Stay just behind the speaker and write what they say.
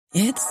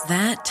It's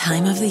that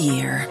time of the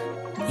year.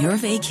 Your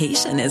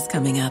vacation is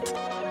coming up.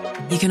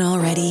 You can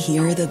already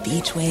hear the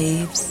beach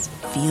waves,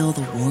 feel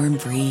the warm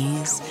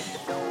breeze,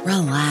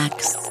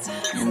 relax,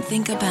 and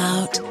think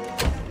about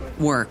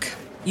work.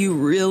 You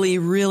really,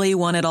 really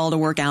want it all to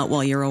work out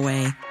while you're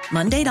away.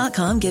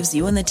 Monday.com gives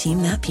you and the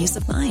team that peace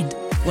of mind.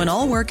 When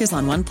all work is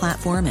on one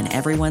platform and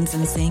everyone's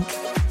in sync,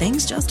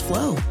 things just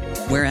flow.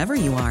 Wherever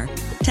you are,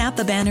 tap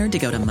the banner to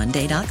go to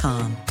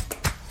Monday.com.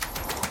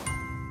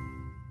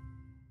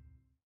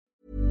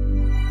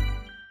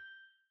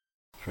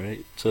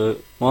 Three,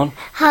 two, one.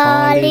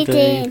 Harley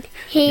Dean,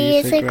 he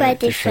is a great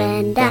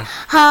defender.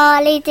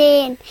 Harley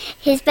Dean,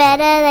 he's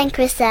better than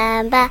Chris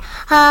Samba.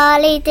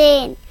 Harley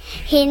Dean,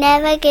 he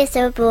never gives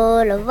the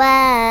ball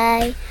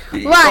away.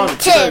 1,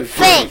 2,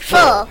 3,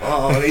 4.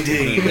 Harley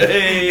Dean.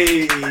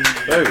 Hey,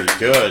 very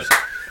good.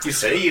 You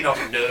see, you're not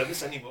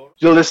nervous anymore.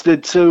 You're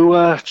listening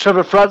to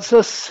Trevor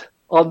Francis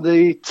on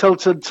the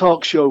Tilton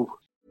Talk Show.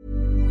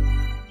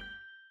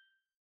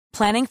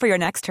 Planning for your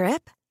next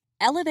trip?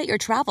 Elevate your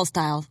travel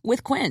style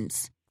with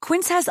Quince.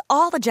 Quince has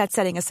all the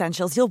jet-setting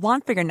essentials you'll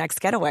want for your next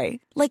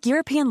getaway, like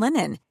European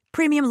linen,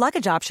 premium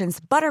luggage options,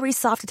 buttery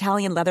soft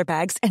Italian leather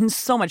bags, and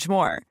so much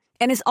more.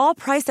 And is all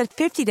priced at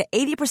 50 to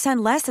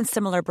 80% less than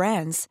similar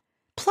brands.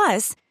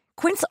 Plus,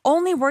 Quince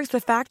only works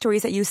with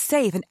factories that use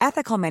safe and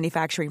ethical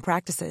manufacturing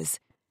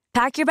practices.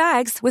 Pack your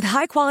bags with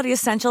high-quality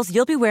essentials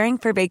you'll be wearing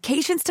for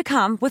vacations to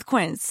come with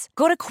Quince.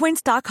 Go to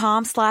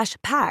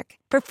quince.com/pack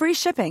for free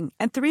shipping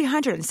and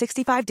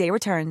 365-day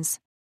returns.